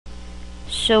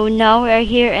So now we are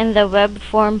here in the web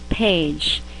form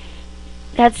page.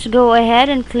 Let's go ahead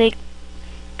and click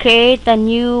create a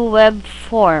new web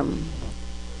form.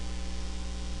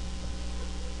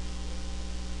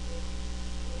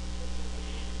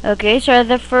 Okay, so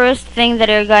the first thing that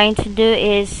you're going to do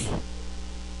is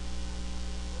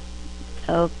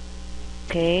so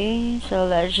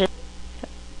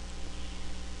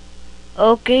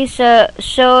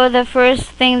the first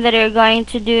thing that you're going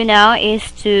to do now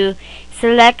is to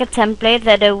select a template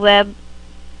that a web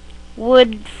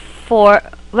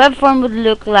form would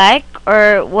look like,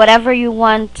 or whatever you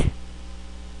want,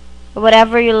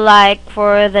 whatever you like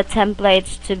for the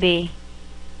templates to be.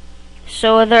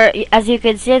 So there, as you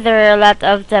can see, there are a lot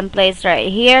of templates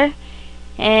right here,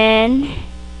 and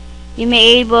you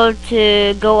may able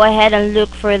to go ahead and look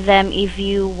for them if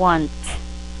you want.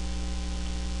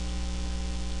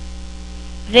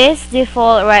 This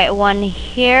default right one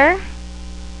here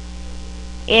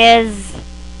is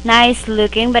nice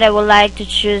looking, but I would like to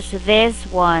choose this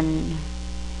one.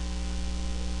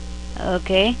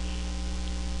 Okay,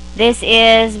 this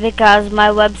is because my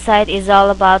website is all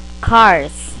about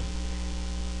cars,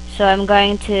 so I'm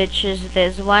going to choose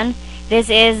this one. This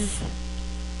is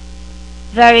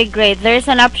very great. There's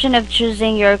an option of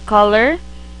choosing your color.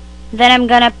 Then I'm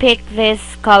gonna pick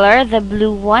this color, the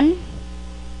blue one.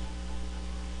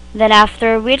 Then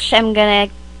after which I'm gonna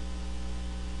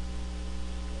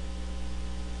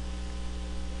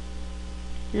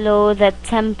load the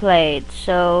template.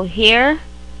 So here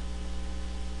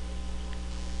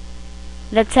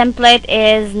the template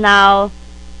is now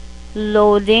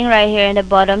loading right here in the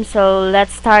bottom, so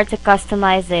let's start to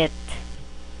customize it.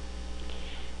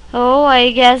 Oh,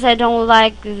 I guess I don't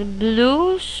like the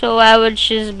blue, so I would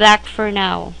choose black for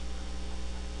now.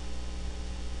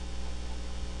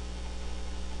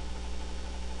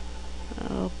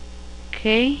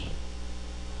 Okay,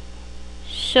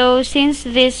 so since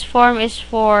this form is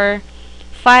for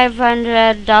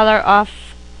 $500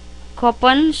 off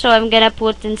coupon, so I'm gonna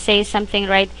put and say something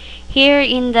right here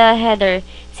in the header.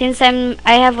 Since I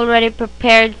have already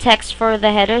prepared text for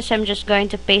the header, so I'm just going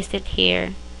to paste it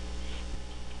here.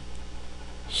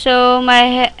 So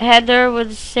my header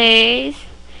would say,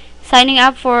 signing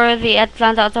up for the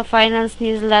Atlanta Auto Finance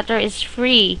newsletter is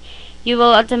free. You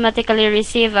will automatically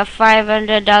receive a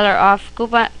 $500 off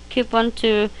coupon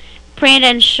to print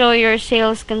and show your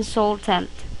sales consultant.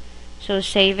 So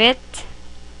save it.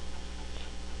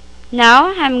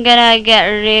 Now I'm gonna get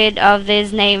rid of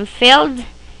this name field,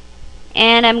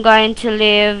 and I'm going to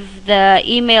leave the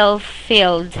email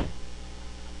field.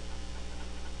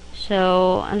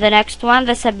 So on the next one,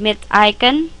 the submit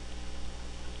icon,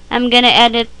 I'm gonna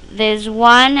edit this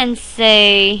one and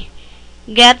say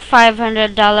get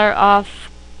 $500 off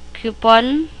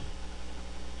coupon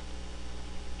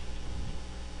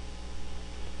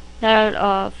then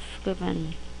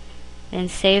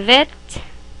save it.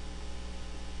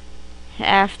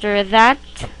 After that,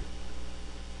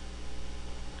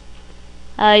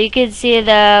 you can see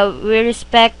we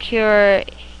respect your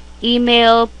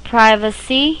email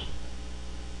privacy.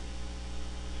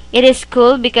 It is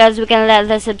cool because we can let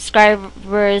the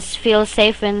subscribers feel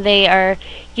safe when they are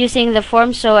using the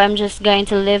form, so I'm just going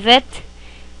to leave it.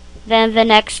 Then the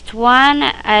next one,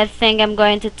 I think I'm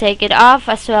going to take it off,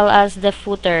 as well as the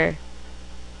footer.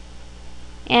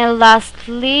 And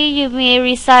lastly, you may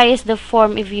resize the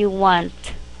form if you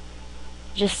want.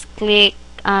 Just click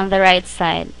on the right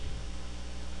side.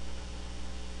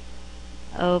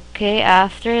 Okay,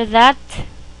 after that,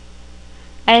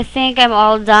 I think I'm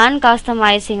all done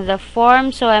customizing the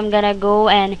form, so I'm gonna go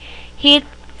and hit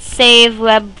save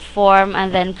web form,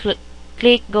 and then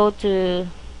click go to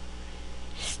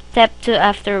step 2,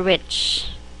 after which.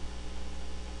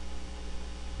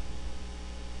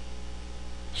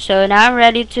 So now I'm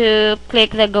ready to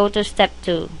click the go to step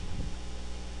 2.